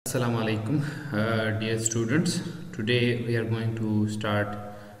Assalamu alaikum, dear students. Today we are going to start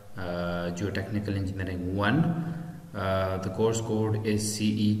Geotechnical Engineering 1. The course code is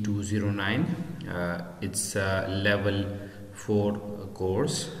CE209. It's a level 4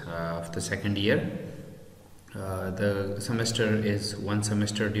 course of the second year. The semester is 1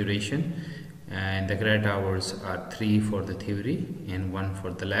 semester duration, and the credit hours are 3 for the theory and 1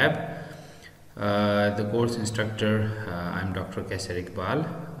 for the lab. The course instructor, I'm Dr. Kaisar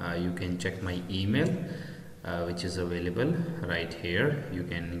Iqbal. You can check my email which is available right here. You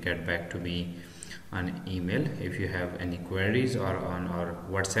can get back to me on email if you have any queries, or on our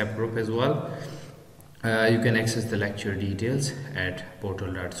WhatsApp group as well. You can access the lecture details at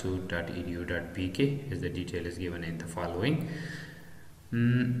portal.soot.edu.pk, as the detail is given in the following.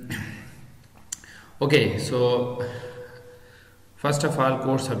 Okay, so first of all,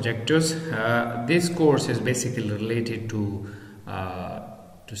 course objectives. This course is basically related to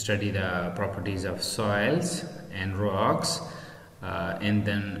study the properties of soils and rocks, and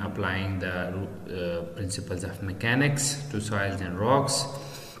then applying the principles of mechanics to soils and rocks,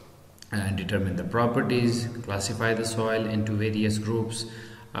 and determine the properties, classify the soil into various groups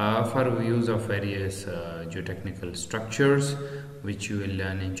for views of various geotechnical structures, which you will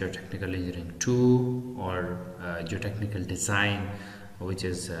learn in Geotechnical Engineering 2, or Geotechnical Design, which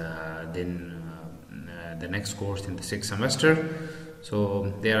is then the next course in the 6th semester.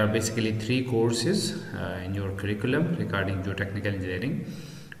 So there are basically 3 courses in your curriculum regarding Geotechnical Engineering.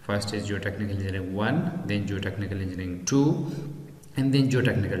 First is Geotechnical Engineering 1, then Geotechnical Engineering 2, and then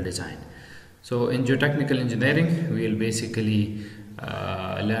Geotechnical Design. So in Geotechnical Engineering, we will basically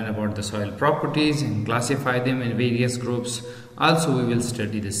learn about the soil properties and classify them in various groups. Also, we will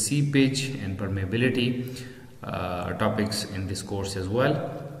study the seepage and permeability topics in this course as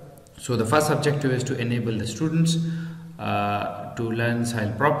well. So the first objective is to enable the students to learn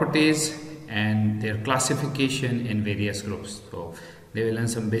soil properties and their classification in various groups. So they will learn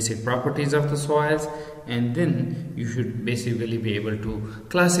some basic properties of the soils, and then you should basically be able to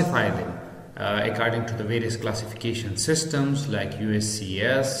classify them according to the various classification systems like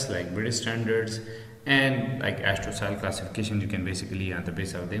USCS, like British standards, and like ASHTO soil classification. You can basically, on the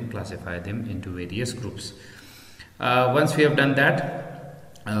basis of them, classify them into various groups. Once we have done that,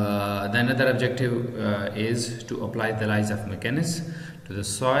 the another objective is to apply the laws of mechanics to the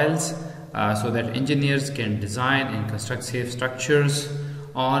soils, so that engineers can design and construct safe structures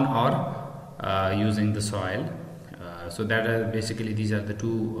on or using the soil. So that are basically, these are the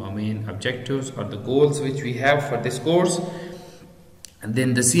 2 main objectives or the goals which we have for this course. And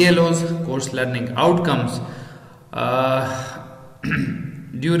then the CLOs, course learning outcomes.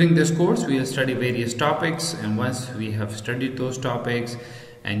 During this course we will study various topics, and once we have studied those topics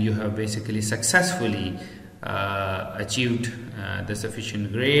and you have basically successfully achieved the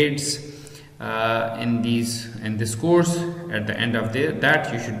sufficient grades in this course, at the end of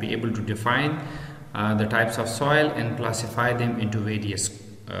that you should be able to define the types of soil and classify them into various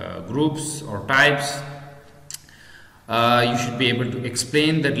groups or types. You should be able to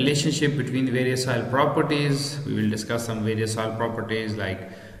explain the relationship between the various soil properties. We will discuss some various soil properties, like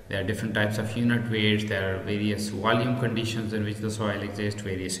there are different types of unit weights, there are various volume conditions in which the soil exists,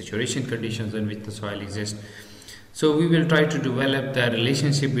 various saturation conditions in which the soil exists. So we will try to develop the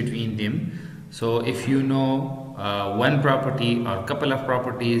relationship between them. So if you know one property or couple of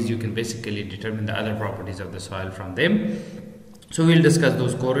properties, you can basically determine the other properties of the soil from them. So we'll discuss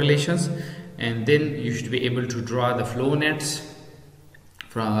those correlations, and then you should be able to draw the flow nets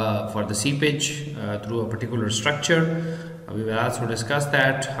for the seepage through a particular structure. We will also discuss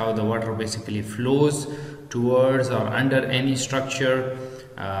that, how the water basically flows towards or under any structure,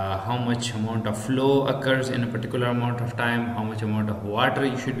 how much amount of flow occurs in a particular amount of time, how much amount of water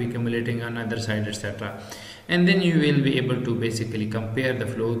you should be accumulating on either side, etc. And then you will be able to basically compare the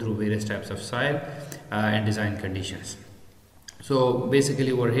flow through various types of soil and design conditions. So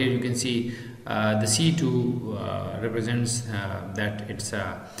basically over here you can see the C2 represents that it's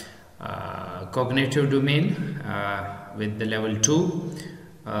a cognitive domain with the level 2,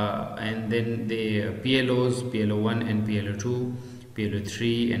 and then the PLOs, PLO1 and PLO2,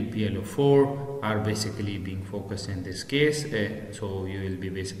 PLO3 and PLO4 are basically being focused in this case. So you will be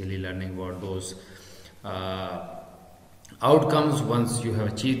basically learning about those outcomes. Once you have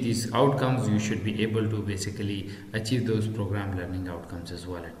achieved these outcomes, you should be able to basically achieve those program learning outcomes as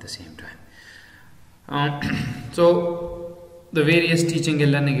well at the same time. So the various teaching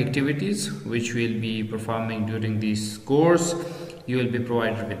and learning activities which we will be performing during this course: you will be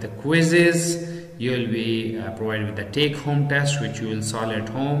provided with the quizzes, you will be provided with the take-home test which you will solve at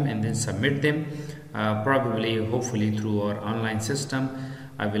home and then submit them, hopefully through our online system.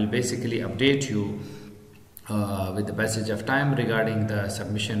 I will basically update you with the passage of time regarding the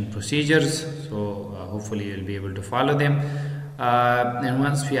submission procedures. So hopefully you will be able to follow them. And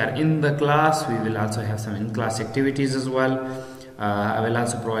once we are in the class, we will also have some in-class activities as well. I will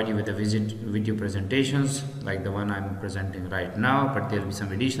also provide you with the video presentations like the one I'm presenting right now, but there will be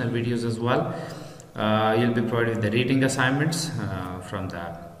some additional videos as well. You'll be provided with the reading assignments from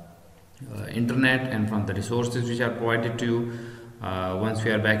the internet and from the resources which are provided to you. Once we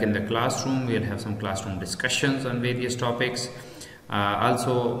are back in the classroom, we'll have some classroom discussions on various topics.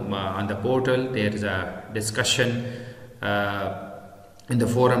 Also on the portal there is a discussion in the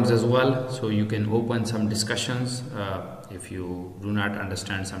forums as well, so you can open some discussions if you do not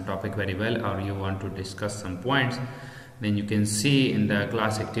understand some topic very well or you want to discuss some points. Then you can see in the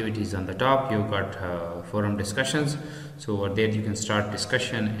class activities on the top you've got forum discussions, so over there you can start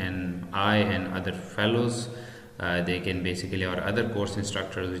discussion, and I and other fellows, they can basically, or other course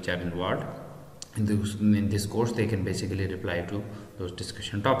instructors which are involved in this course, they can basically reply to those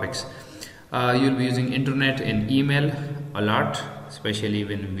discussion topics. You'll be using internet and email a lot, especially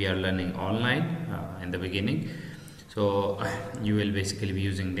when we are learning online in the beginning, so you will basically be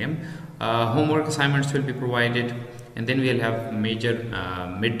using them. Homework assignments will be provided, and then we'll have major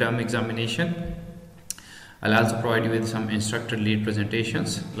midterm examination. I'll also provide you with some instructor lead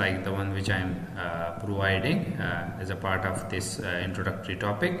presentations like the one which I'm providing as a part of this introductory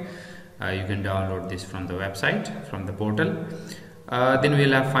topic. You can download this from the website, from the portal. Then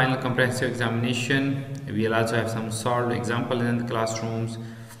we'll have final comprehensive examination. We'll also have some solved examples in the classrooms.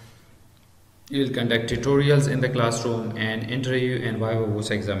 You'll conduct tutorials in the classroom, and interview and viva voce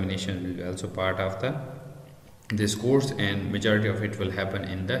examination will be also part of this course, and majority of it will happen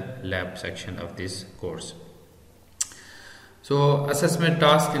in the lab section of this course. So assessment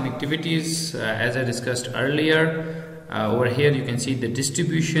tasks and activities, as I discussed earlier, over here you can see the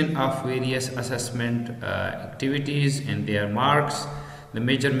distribution of various assessment activities and their marks. The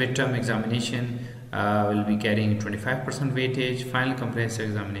major midterm examination will be carrying 25% weightage, final comprehensive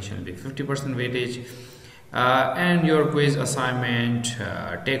examination will be 50% weightage, and your quiz assignment,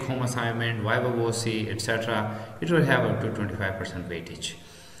 take home assignment, viva voce, etc., it will have up to 25% weightage.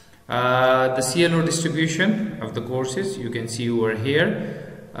 The CLO distribution of the courses you can see over here.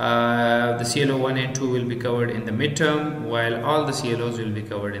 The CLO 1 and 2 will be covered in the midterm, while all the CLOs will be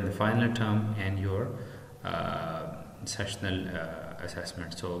covered in the final term and your sessional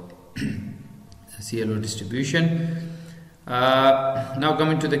assessment. So CLO distribution. Now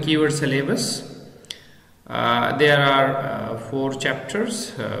coming to the keyword syllabus. There are 4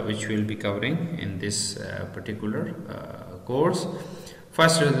 chapters which we will be covering in this particular course.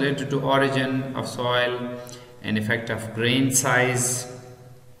 First is related to origin of soil and effect of grain size.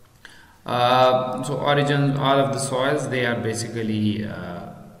 So origin, all of the soils, they are basically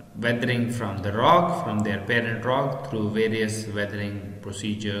weathering from the rock, from their parent rock, through various weathering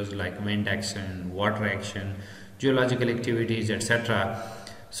procedures like wind action, water action, geological activities, etc.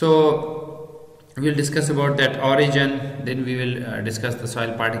 So we'll discuss about that origin. Then we will discuss the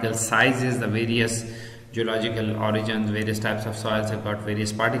soil particle sizes, the various geological origins, various types of soils have got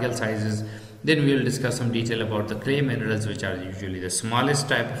various particle sizes. Then we will discuss some detail about the clay minerals, which are usually the smallest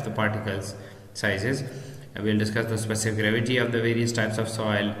type of the particles sizes. We will discuss the specific gravity of the various types of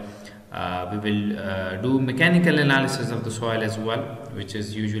soil. We will do mechanical analysis of the soil as well, which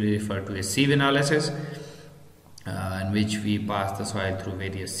is usually referred to as sieve analysis, in which we pass the soil through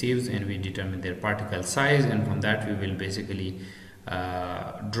various sieves and we determine their particle size, and from that we will basically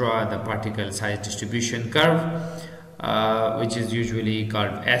draw the particle size distribution curve, which is usually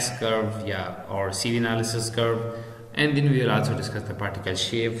called S curve, or sieve analysis curve. And then we will also discuss the particle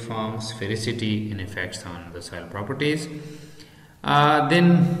shape, form, sphericity, and effects on the soil properties.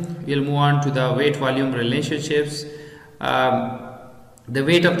 Then we'll move on to the weight volume relationships. The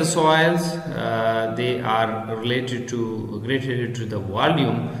weight of the soils, they are related to the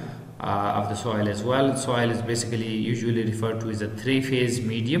volume of the soil as well. Soil is basically usually referred to as a 3-phase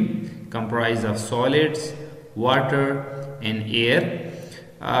medium comprised of solids, water, and air.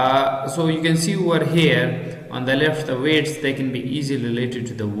 So you can see over here on the left, the weights, they can be easily related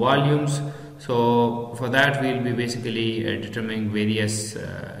to the volumes. So for that we will be basically determining various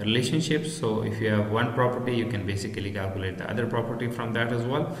relationships. So if you have one property, you can basically calculate the other property from that as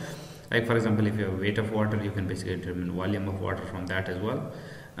well. Like for example, if you have weight of water, you can basically determine volume of water from that as well.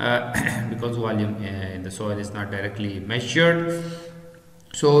 Because volume in the soil is not directly measured,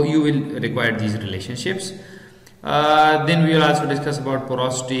 so you will require these relationships. Then we will also discuss about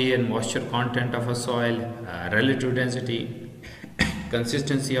porosity and moisture content of a soil, relative density,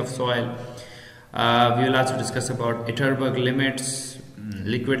 consistency of soil. We will also discuss about Atterberg limits,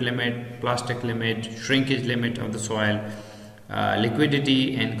 liquid limit, plastic limit, shrinkage limit of the soil,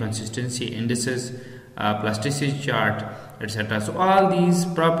 liquidity and consistency indices, plasticity chart, etc. So all these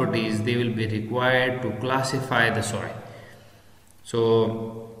properties, they will be required to classify the soil.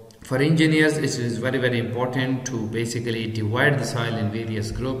 So for engineers, it is very important to basically divide the soil in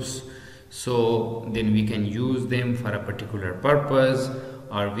various groups, so then we can use them for a particular purpose,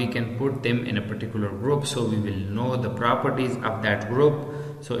 or we can put them in a particular group, so we will know the properties of that group.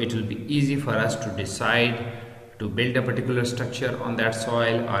 So it will be easy for us to decide to build a particular structure on that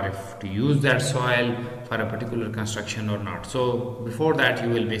soil, or if to use that soil for a particular construction or not. So before that, you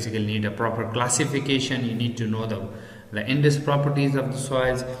will basically need a proper classification. You need to know the index properties of the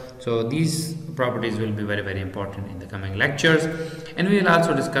soils. So these properties will be very important in the coming lectures. And we will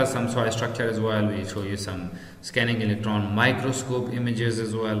also discuss some soil structure as well. We will show you some scanning electron microscope images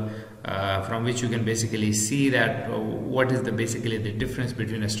as well, from which you can basically see that what is basically the difference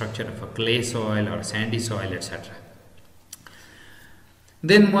between a structure of a clay soil or sandy soil, etc.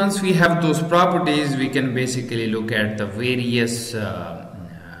 Then once we have those properties, we can basically look at the various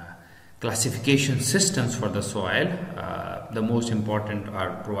classification systems for the soil. The most important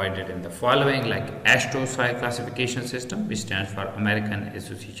are provided in the following, like AASHTO soil classification system, which stands for American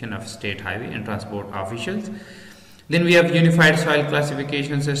Association of State Highway and Transport Officials. Then we have Unified Soil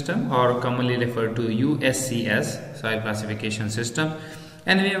Classification System, or commonly referred to USCS soil classification system.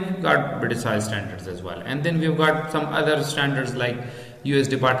 And we have got British soil standards as well. And then we've got some other standards like US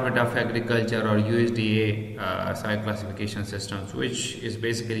Department of Agriculture or USDA soil classification systems, which is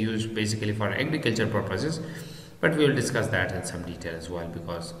basically used for agriculture purposes. But we will discuss that in some detail as well,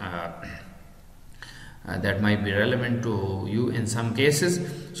 because that might be relevant to you in some cases.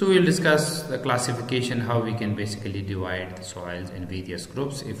 So we will discuss the classification, how we can basically divide the soils in various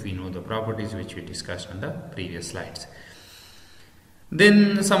groups if we know the properties which we discussed on the previous slides.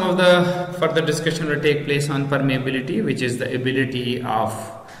 Then some of the further discussion will take place on permeability, which is the ability of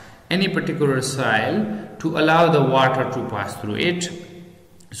any particular soil to allow the water to pass through it.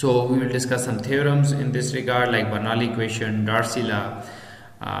 So we will discuss some theorems in this regard, like Bernoulli equation, Darcy law.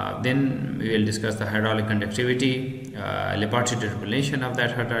 Then we will discuss the hydraulic conductivity, Lippertz determination of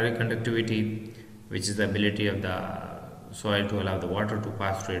that hydraulic conductivity, which is the ability of the soil to allow the water to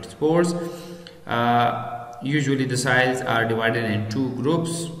pass through its pores. Usually the soils are divided in two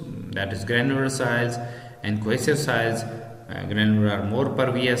groups, that is granular soils and cohesive soils. Granular are more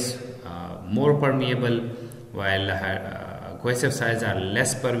pervious, more permeable, while cohesive soils are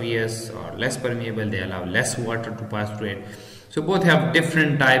less pervious or less permeable. They allow less water to pass through it. So both have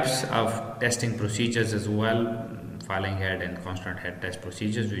different types of testing procedures as well, falling head and constant head test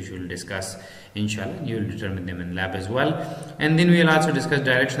procedures, which we will discuss inshallah. You will determine them in lab as well. And then we will also discuss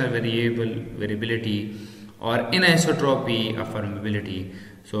directional variability or anisotropy of permeability.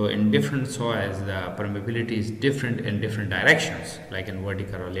 So in different soils, the permeability is different in different directions, like in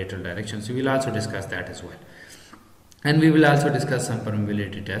vertical or lateral directions. So we will also discuss that as well. And we will also discuss some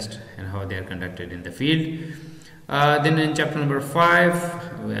permeability tests and how they are conducted in the field. Then in chapter number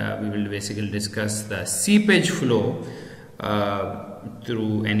 5, we will basically discuss the seepage flow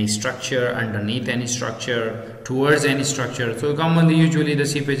through any structure, underneath any structure, towards any structure. So commonly, usually the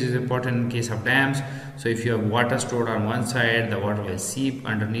seepage is important in case of dams. So if you have water stored on one side, the water will seep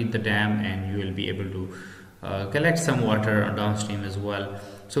underneath the dam, and you will be able to collect some water downstream as well.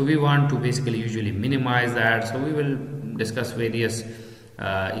 So we want to basically usually minimize that. So we will discuss various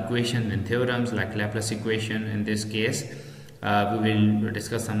equations and theorems, like Laplace equation in this case. We will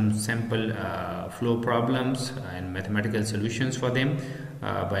discuss some sample flow problems and mathematical solutions for them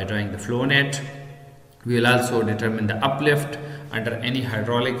by drawing the flow net. We will also determine the uplift under any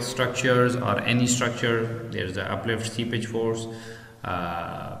hydraulic structures or any structure. There is an uplift seepage force,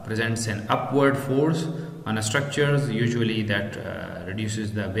 presents an upward force on a structure, usually that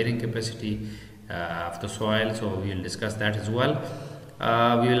reduces the bearing capacity of the soil. So we will discuss that as well.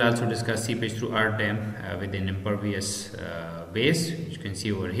 We will also discuss seepage through earth dam with an impervious base, which you can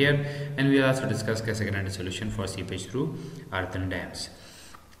see over here, and we will also discuss Casagrande solution for seepage through earthen dams.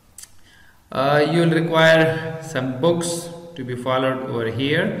 You will require some books to be followed over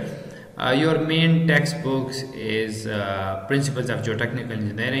here. Your main textbooks is Principles of Geotechnical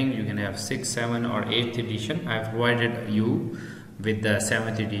Engineering. You can have 6th, 7th or 8th edition. I have provided you with the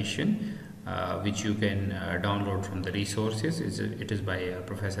 7th edition, which you can download from the resources. It is by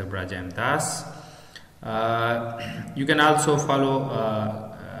Professor Brajam Das. You can also follow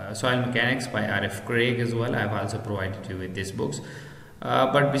Soil Mechanics by R.F. Craig as well. I have also provided you with these books.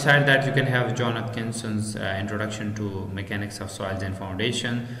 But beside that, you can have John Atkinson's Introduction to Mechanics of Soils and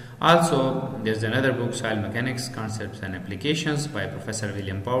Foundation. Also, there's another book, Soil Mechanics, Concepts and Applications, by Professor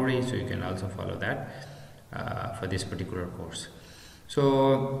William Powry. So you can also follow that for this particular course.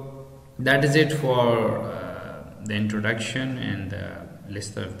 So that is it for the introduction and the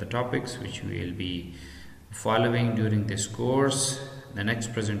list of the topics which we will be following during this course. The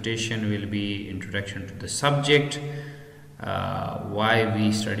next presentation will be introduction to the subject, why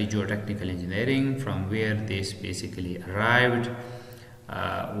we study geotechnical engineering, from where this basically arrived,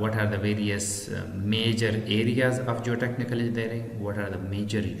 what are the various major areas of geotechnical engineering, what are the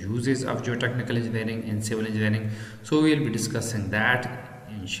major uses of geotechnical engineering in civil engineering. So we will be discussing that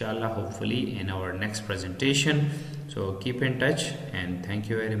inshallah, hopefully, in our next presentation. So keep in touch, and thank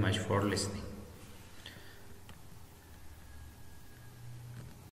you very much for listening.